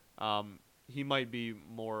 He might be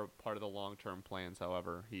more part of the long-term plans,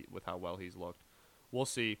 however, with how well he's looked. We'll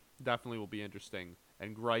see. Definitely will be interesting.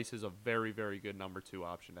 And Grice is a very, very good number 2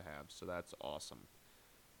 option to have, so that's awesome.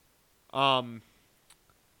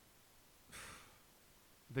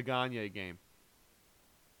 The Gagne game.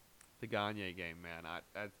 The Gagne game, man.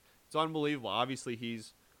 It's unbelievable. Obviously,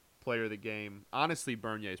 he's player of the game. Honestly,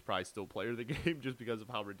 Bernier is probably still player of the game just because of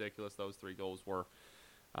how ridiculous those 3 goals were.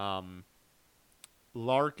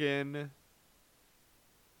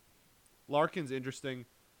 Larkin's interesting.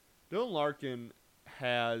 Dylan Larkin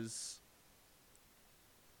has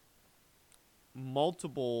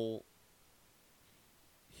multiple.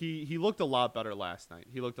 He looked a lot better last night.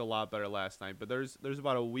 But there's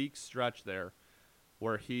about a week stretch there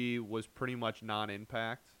where he was pretty much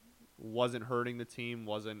non-impact. Wasn't hurting the team,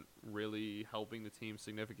 wasn't really helping the team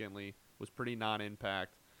significantly, was pretty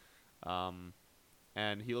non-impact.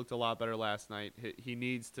 And he looked a lot better last night. He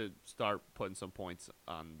needs to start putting some points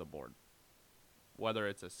on the board, whether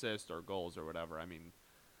it's assists or goals or whatever. I mean,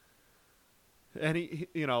 and he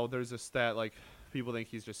there's a stat like people think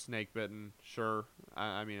he's just snake bitten. Sure.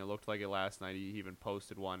 I mean, it looked like it last night. He even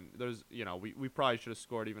posted one. There's, we probably should have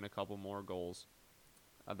scored even a couple more goals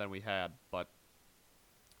than we had, but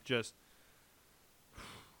just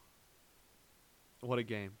what a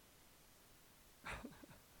game.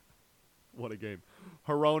 What a game.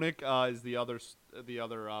 Hronek is the other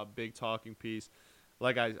big talking piece.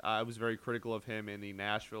 Like I was very critical of him in the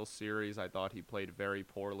Nashville series. I thought he played very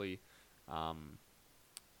poorly.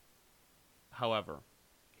 However,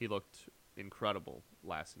 he looked incredible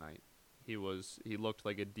last night. He looked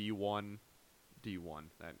like a D1.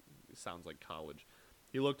 That sounds like college.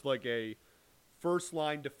 He looked like a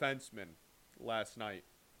first-line defenseman last night,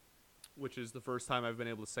 which is the first time I've been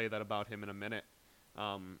able to say that about him in a minute.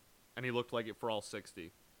 And he looked like it for all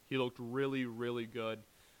 60. He looked really, really good.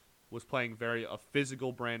 Was playing a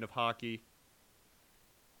physical brand of hockey.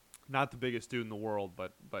 Not the biggest dude in the world,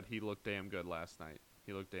 but he looked damn good last night.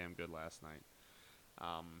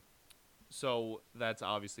 So that's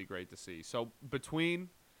obviously great to see. So between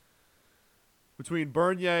between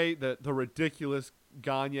Bernier, the ridiculous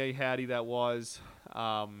Gagne Hattie that was,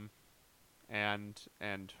 and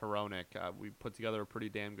Hronik, we put together a pretty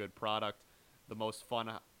damn good product. The most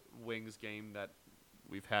fun Wings game that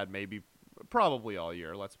we've had probably all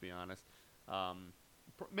year, let's be honest.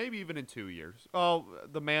 Maybe even in 2 years. Oh,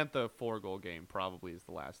 the Mantha 4-goal game probably is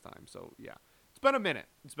the last time. So, yeah. It's been a minute.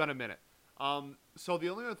 So the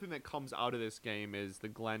only other thing that comes out of this game is the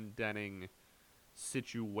Glendening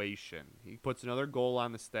situation. He puts another goal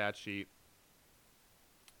on the stat sheet.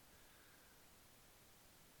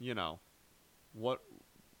 You know, what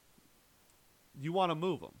you want to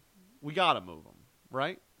move him. We got to move him,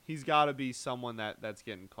 right? He's got to be someone that's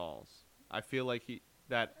getting calls. I feel like he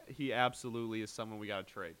absolutely is someone we got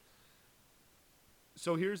to trade.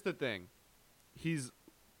 So here's the thing. He's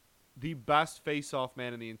the best face-off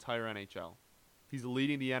man in the entire NHL. He's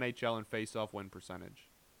leading the NHL in face-off win percentage.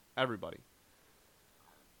 Everybody.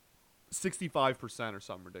 65% or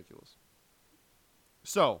something ridiculous.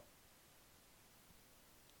 So,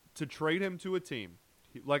 to trade him to a team,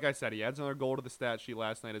 like I said, he adds another goal to the stat sheet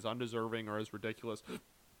last night, as undeserving or as ridiculous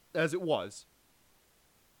as it was.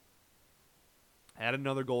 Add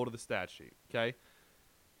another goal to the stat sheet, okay?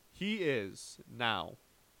 He is now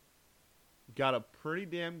got a pretty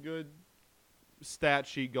damn good stat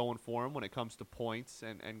sheet going for him when it comes to points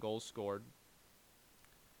and goals scored.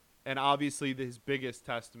 And obviously, his biggest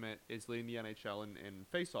testament is leading the NHL in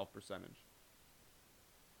face-off percentage.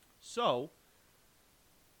 So,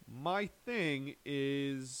 my thing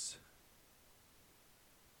is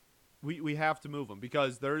we have to move him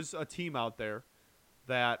because there's a team out there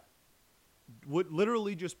that would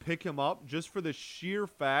literally just pick him up just for the sheer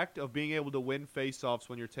fact of being able to win face-offs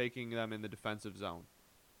when you're taking them in the defensive zone.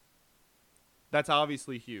 That's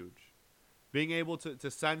obviously huge. Being able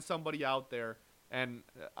to send somebody out there, and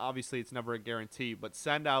obviously it's never a guarantee, but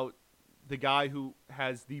send out the guy who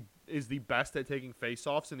is the best at taking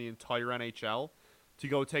face-offs in the entire NHL to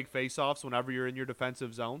go take face-offs whenever you're in your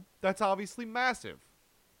defensive zone. That's obviously massive.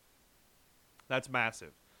 That's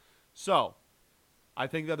massive. So, I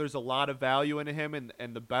think that there's a lot of value in him,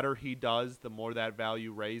 and the better he does, the more that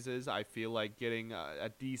value raises. I feel like getting a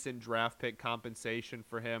decent draft pick compensation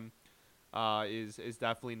for him is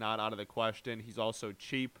definitely not out of the question. He's also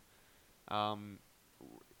cheap,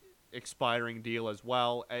 expiring deal as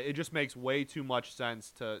well. It just makes way too much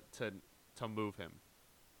sense to move him.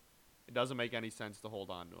 It doesn't make any sense to hold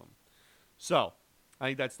on to him. So, I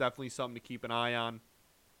think that's definitely something to keep an eye on.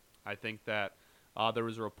 I think that there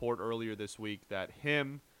was a report earlier this week that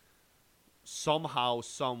him, somehow,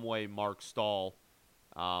 someway, Mark Stahl,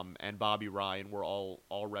 and Bobby Ryan were all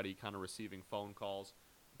already kind of receiving phone calls.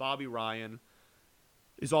 Bobby Ryan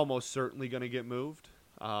is almost certainly going to get moved.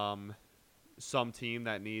 Some team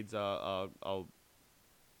that needs a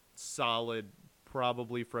solid,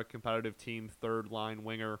 probably for a competitive team, third-line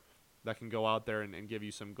winger that can go out there and give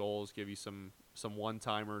you some goals, give you some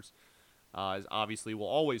one-timers. Is obviously will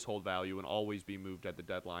always hold value and always be moved at the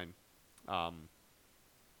deadline. Kind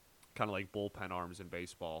of like bullpen arms in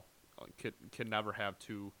baseball. Can never have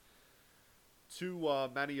too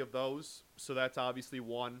many of those. So that's obviously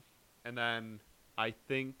one. And then I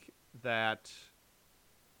think that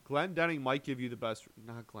Glendening might give you the best.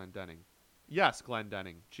 Not Glendening. Yes,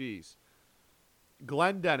 Glendening. Jeez.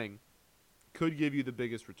 Glendening could give you the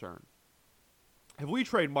biggest return. If we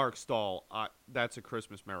trade Mark Stahl, that's a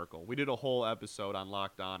Christmas miracle. We did a whole episode on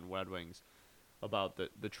Locked On Red Wings about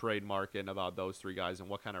the trade market and about those three guys and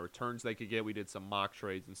what kind of returns they could get. We did some mock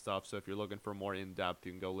trades and stuff, so if you're looking for more in-depth,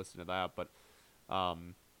 you can go listen to that. But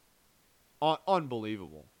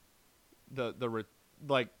unbelievable. The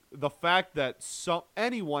fact that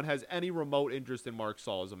anyone has any remote interest in Mark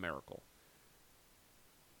Stahl is a miracle.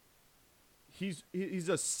 He's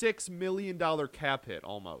a $6 million cap hit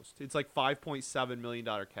almost. It's like $5.7 million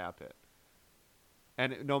cap hit.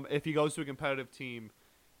 And if he goes to a competitive team,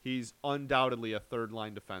 he's undoubtedly a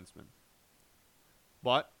third-line defenseman.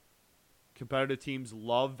 But competitive teams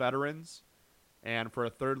love veterans. And for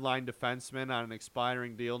a third-line defenseman on an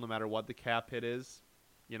expiring deal, no matter what the cap hit is,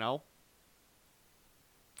 I don't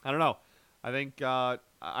know. I think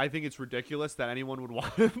it's ridiculous that anyone would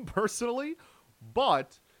want him personally.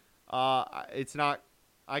 But it's not.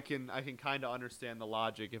 I can kind of understand the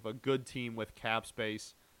logic if a good team with cap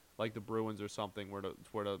space, like the Bruins or something, were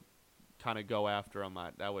to kind of go after him.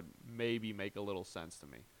 That would maybe make a little sense to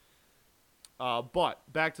me. But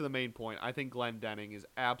back to the main point, I think Glendening is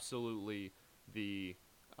absolutely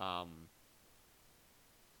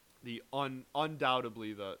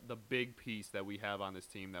undoubtedly the big piece that we have on this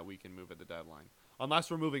team that we can move at the deadline, unless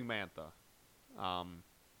we're moving Mantha.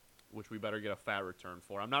 which we better get a fat return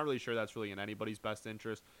for. I'm not really sure that's really in anybody's best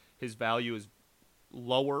interest. His value is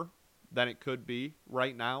lower than it could be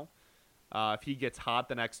right now. If he gets hot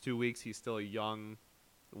the next 2 weeks, he's still a young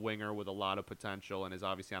winger with a lot of potential and is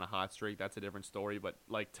obviously on a hot streak. That's a different story. But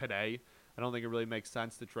like today, I don't think it really makes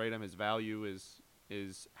sense to trade him. His value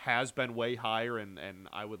has been way higher, and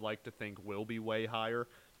I would like to think will be way higher.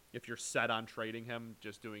 If you're set on trading him,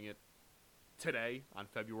 just doing it today on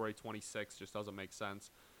February 26th just doesn't make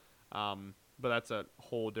sense. But that's a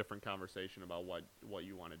whole different conversation about what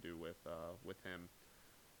you want to do with him.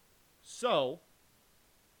 So,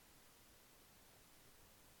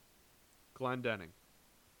 Glendening.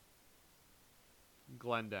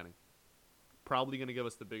 Probably going to give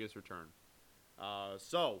us the biggest return.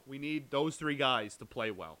 So, we need those three guys to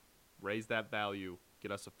play well. Raise that value.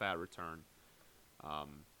 Get us a fat return.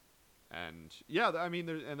 And, yeah, I mean,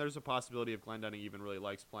 there's a possibility if Glendening even really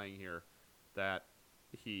likes playing here that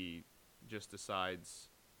he just decides,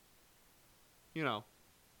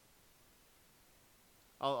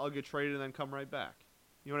 I'll get traded and then come right back.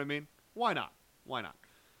 You know what I mean? Why not?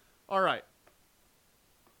 All right.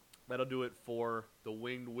 That'll do it for the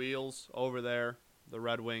winged wheels over there, the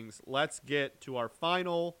Red Wings. Let's get to our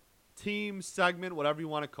final team segment, whatever you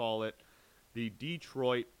want to call it, the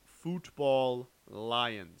Detroit Football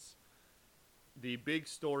Lions. The big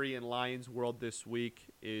story in Lions world this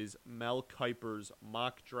week is Mel Kiper's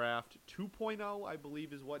mock draft 2.0, I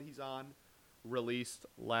believe is what he's on, released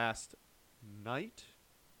last night.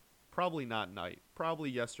 Probably not night. Probably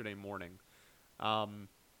yesterday morning.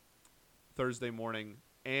 Thursday morning.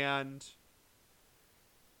 And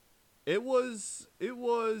it was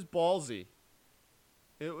ballsy.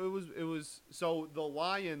 It was so the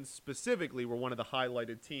Lions specifically were one of the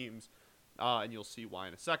highlighted teams, and you'll see why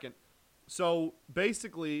in a second. So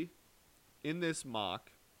basically, in this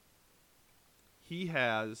mock, he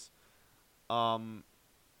has a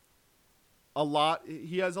lot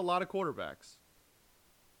of quarterbacks.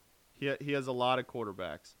 He has a lot of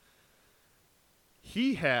quarterbacks.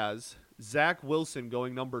 He has Zach Wilson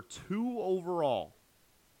going number 2 overall.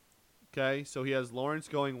 Okay, so he has Lawrence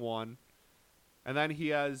going 1. And then he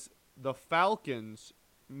has the Falcons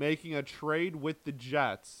making a trade with the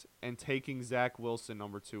Jets and taking Zach Wilson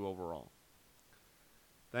number 2 overall.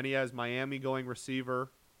 Then he has Miami going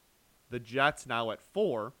receiver. The Jets now at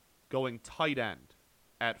 4, going tight end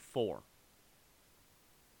at 4.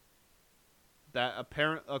 That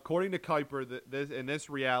according to Kuiper, in this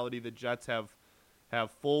reality, the Jets have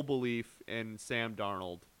full belief in Sam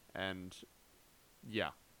Darnold, and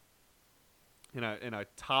yeah, in a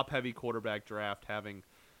top heavy quarterback draft, having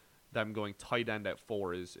them going tight end at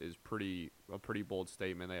 4 is a pretty bold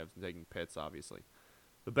statement. They have taken Pitts, obviously.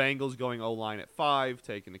 The Bengals going O-line at 5,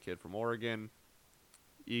 taking the kid from Oregon.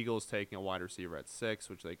 Eagles taking a wide receiver at 6,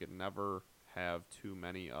 which they could never have too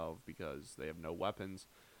many of because they have no weapons.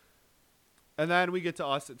 And then we get to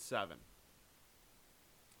us at 7.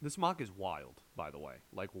 This mock is wild, by the way.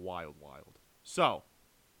 Like, wild. So,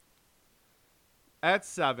 at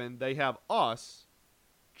 7, they have us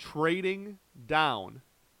trading down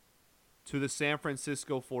to the San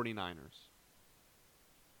Francisco 49ers.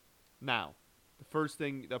 Now, the first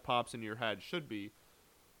thing that pops into your head should be,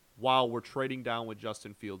 wow, we're trading down with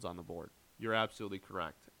Justin Fields on the board. You're absolutely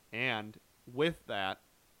correct. And with that,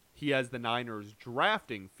 he has the Niners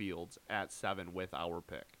drafting Fields at 7 with our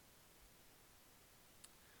pick.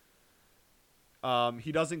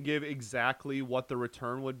 He doesn't give exactly what the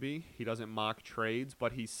return would be. He doesn't mock trades,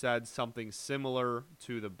 but he said something similar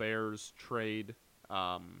to the Bears trade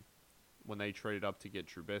when they traded up to get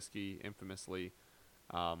Trubisky, infamously,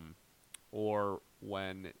 or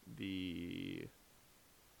when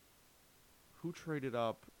who traded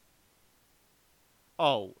up?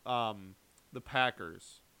 Oh, the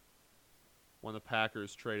Packers. When the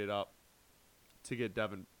Packers traded up to get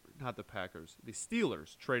the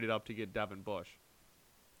Steelers traded up to get Devin Bush.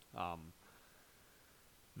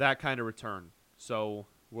 That kind of return. So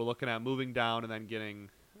we're looking at moving down and then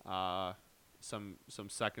getting some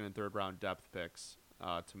second and third round depth picks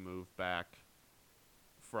to move back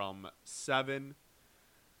from 7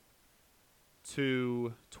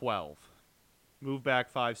 to 12. Move back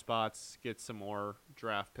 5 spots, get some more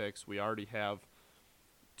draft picks. We already have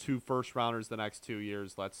 2 first rounders the next 2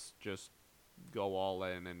 years. Let's just go all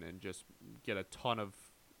in and just get a ton of,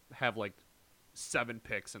 have like 7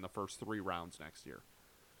 picks in the first 3 rounds next year.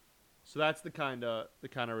 So that's the kind of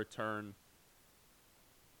return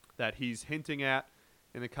that he's hinting at,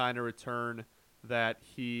 and the kind of return that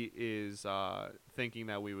he is thinking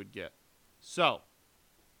that we would get. So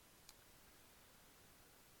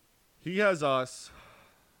he has us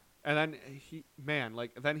And then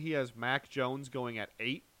then he has Mac Jones going at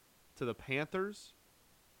 8 to the Panthers.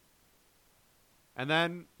 And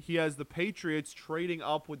then he has the Patriots trading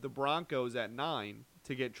up with the Broncos at 9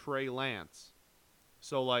 to get Trey Lance.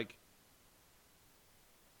 So, like,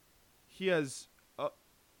 he has,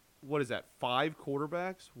 what is that, 5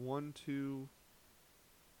 quarterbacks? 1, 2,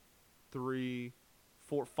 3,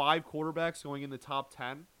 4, 5 quarterbacks going in the top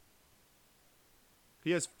 10.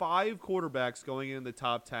 He has 5 quarterbacks going in the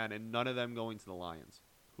top 10 and none of them going to the Lions,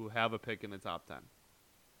 who have a pick in the top 10.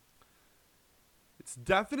 It's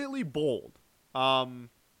definitely bold.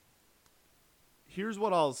 Here's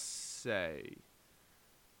what I'll say.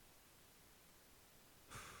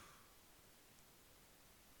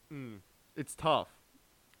 It's tough.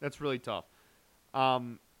 That's really tough.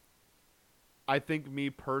 I think me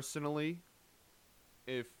personally,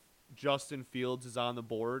 if Justin Fields is on the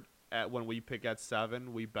board when we pick at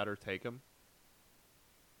 7, we better take him.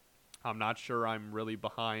 I'm not sure I'm really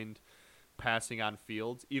behind passing on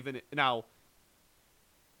Fields. Even now,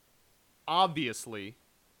 obviously,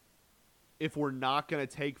 if we're not going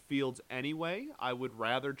to take Fields anyway, I would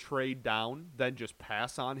rather trade down than just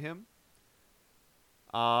pass on him.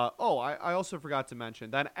 I also forgot to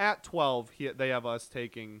mention that at 12, they have us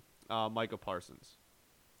taking Micah Parsons,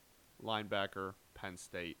 linebacker, Penn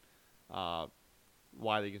State.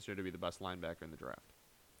 Why they consider to be the best linebacker in the draft.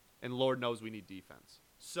 And Lord knows we need defense.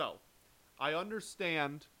 So, I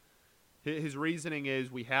understand his reasoning is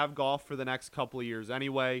we have Goff for the next couple of years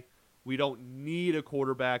anyway. We don't need a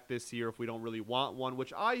quarterback this year if we don't really want one,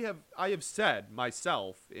 which I have said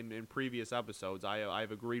myself in previous episodes.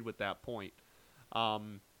 I've agreed with that point.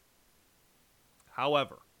 However,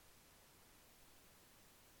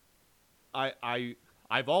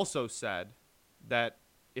 I've also said that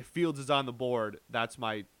if Fields is on the board, that's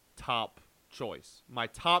my top choice. My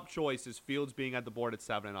top choice is Fields being at the board at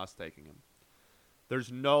 7 and us taking him. There's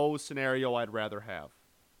no scenario I'd rather have.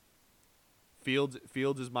 Fields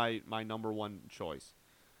is my number one choice.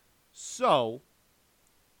 So,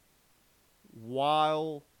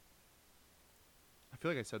 while I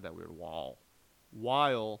feel like I said that weird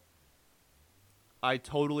while I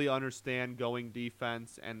totally understand going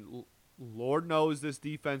defense, and Lord knows this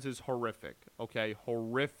defense is horrific. Okay,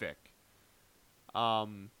 horrific.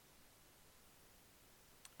 I'm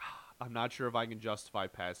not sure if I can justify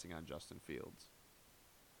passing on Justin Fields.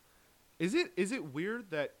 Is it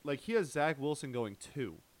weird that, like, he has Zach Wilson going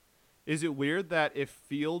 2? Is it weird that if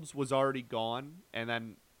Fields was already gone and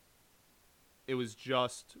then it was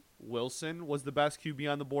just Wilson was the best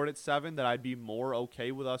QB on the board at 7, that I'd be more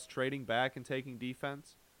okay with us trading back and taking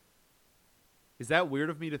defense? Is that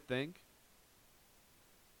weird of me to think?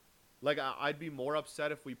 Like, I'd be more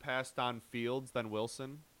upset if we passed on Fields than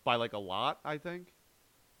Wilson by, like, a lot, I think.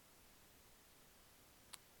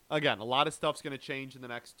 Again, a lot of stuff's going to change in the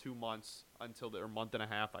next 2 months or month and a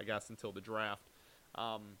half, I guess, until the draft.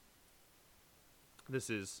 This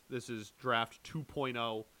is draft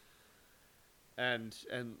 2.0, and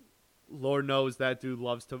Lord knows that dude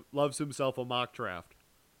loves himself a mock draft.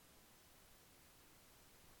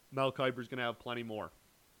 Mel Kiper's going to have plenty more.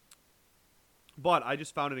 But I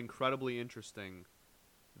just found it incredibly interesting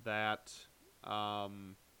that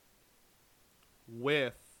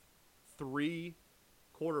with 3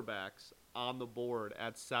 quarterbacks on the board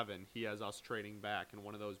at 7, he has us trading back, and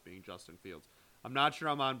one of those being Justin Fields. I'm not sure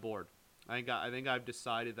I'm on board. I think I've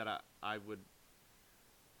decided that I would.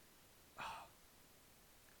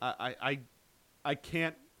 I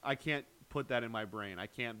can't put that in my brain. I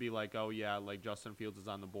can't be like, oh yeah, like Justin Fields is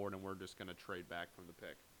on the board and we're just gonna trade back from the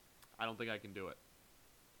pick. I don't think I can do it.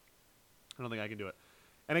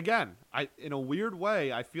 And again, in a weird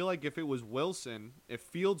way, I feel like if it was Wilson, if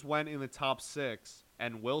Fields went in the top 6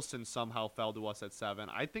 and Wilson somehow fell to us at 7,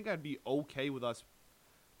 I think I'd be okay with us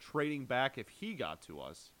trading back if he got to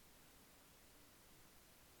us.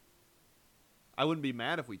 I wouldn't be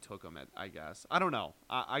mad if we took him, I guess. I don't know.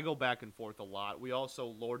 I go back and forth a lot. We also,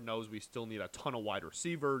 Lord knows, we still need a ton of wide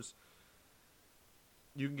receivers.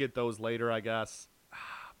 You can get those later, I guess.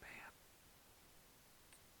 Man.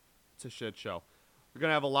 It's a shit show. We're going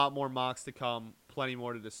to have a lot more mocks to come. Plenty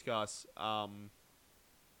more to discuss. I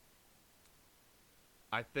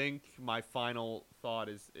think my final thought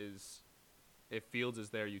is if Fields is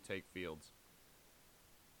there, you take Fields.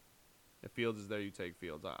 If Fields is there, you take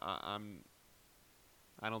Fields.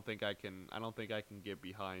 I don't think I can get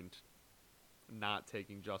behind not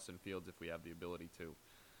taking Justin Fields if we have the ability to.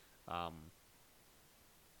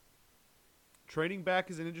 Trading back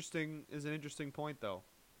is an interesting point, though.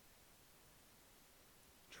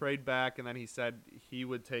 Trade back, and then he said he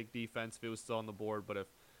would take defense if it was still on the board, but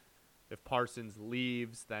if Parsons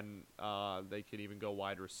leaves, then they can even go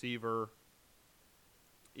wide receiver.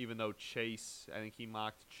 Even though Chase, I think he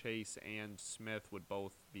mocked Chase and Smith would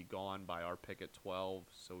both be gone by our pick at 12,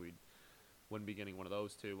 so we wouldn't be getting one of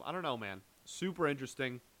those two. I don't know, man. Super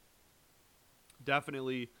interesting.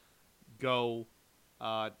 Definitely go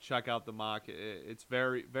check out the mock. It's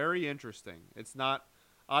very, very interesting. It's not,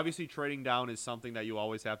 obviously trading down is something that you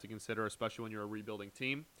always have to consider, especially when you're a rebuilding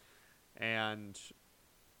team. And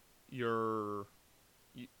your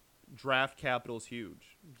draft capital is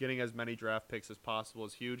huge. Getting as many draft picks as possible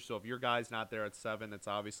is huge. So if your guy's not there at 7, that's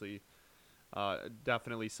obviously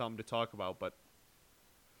definitely something to talk about. But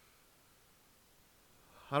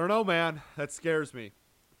I don't know, man. That scares me.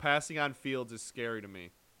 Passing on Fields is scary to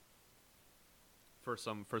me for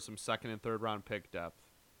some second and third round pick depth.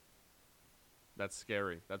 That's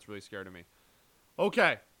scary. That's really scary to me.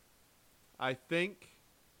 Okay. I think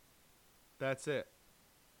that's it.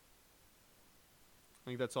 I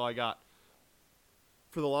think that's all I got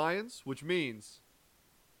for the Lions, which means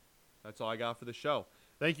that's all I got for the show.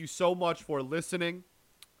 Thank you so much for listening.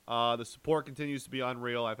 The support continues to be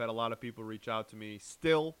unreal. I've had a lot of people reach out to me,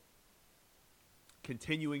 still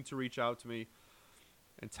continuing to reach out to me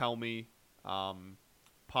and tell me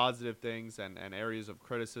positive things and areas of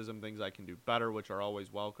criticism, things I can do better, which are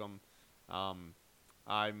always welcome.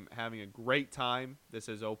 I'm having a great time. This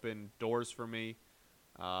has opened doors for me.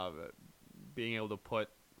 Being able to put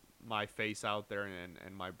my face out there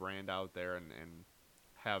and my brand out there and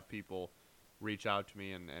have people reach out to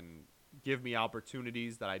me and give me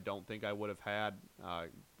opportunities that I don't think I would have had,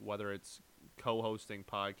 whether it's co-hosting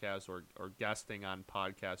podcasts or guesting on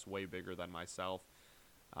podcasts way bigger than myself.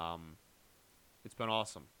 It's been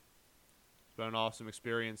awesome. It's been an awesome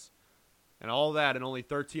experience. And all that in only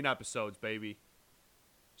 13 episodes, baby.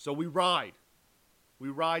 So we ride. We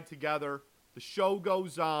ride together. The show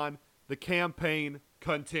goes on. The campaign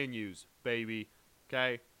continues, baby.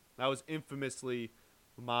 Okay? That was infamously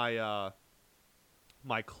my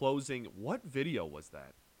my closing. What video was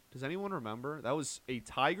that? Does anyone remember? That was a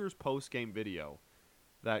Tigers post-game video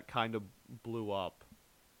that kind of blew up.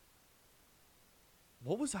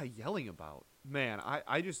 What was I yelling about? Man,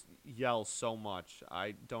 I just yell so much.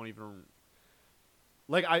 I don't even...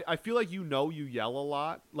 Like, I feel like you yell a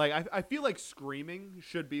lot. Like, I feel like screaming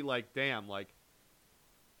should be like, damn, like...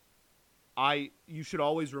 You should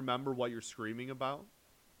always remember what you're screaming about,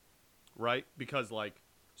 right? Because, like,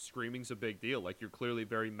 screaming's a big deal. Like, you're clearly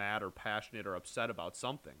very mad or passionate or upset about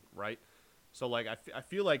something, right? So, like, I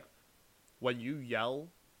feel like when you yell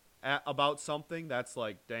about something, that's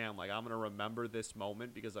like, damn, like, I'm going to remember this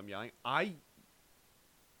moment because I'm yelling.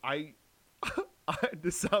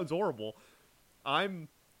 This sounds horrible. I'm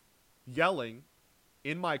yelling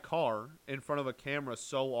in my car in front of a camera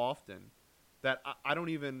so often that I don't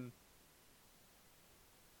even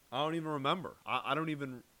remember. I don't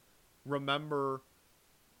even remember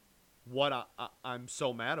what I'm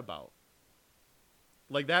so mad about.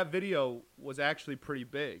 Like, that video was actually pretty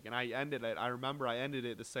big, and I remember I ended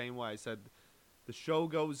it the same way. I said, the show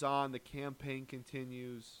goes on, the campaign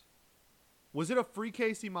continues. Was it a free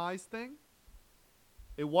Casey Mize thing?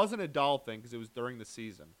 It wasn't a doll thing because it was during the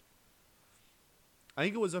season. I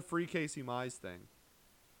think it was a free Casey Mize thing.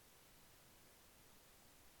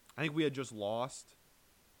 I think we had just lost.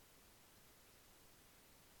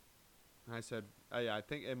 And I said, yeah, I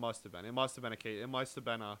think it must have been. It must have been a case. It must have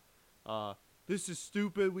been a, this is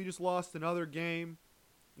stupid. We just lost another game.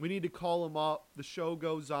 We need to call him up. The show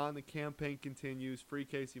goes on. The campaign continues. Free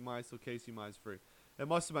Casey Mize, so Casey Mize free. It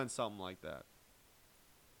must have been something like that.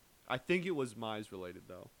 I think it was Mize related,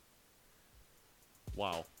 though.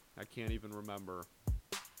 Wow. I can't even remember.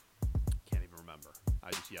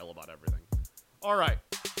 I just yell about everything. All right.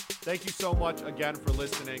 Thank you so much again for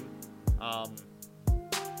listening. I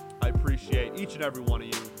appreciate each and every one of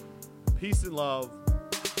you. Peace and love.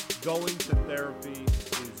 Going to therapy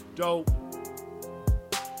is dope.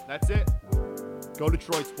 That's it. Go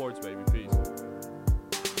Detroit sports, baby. Peace.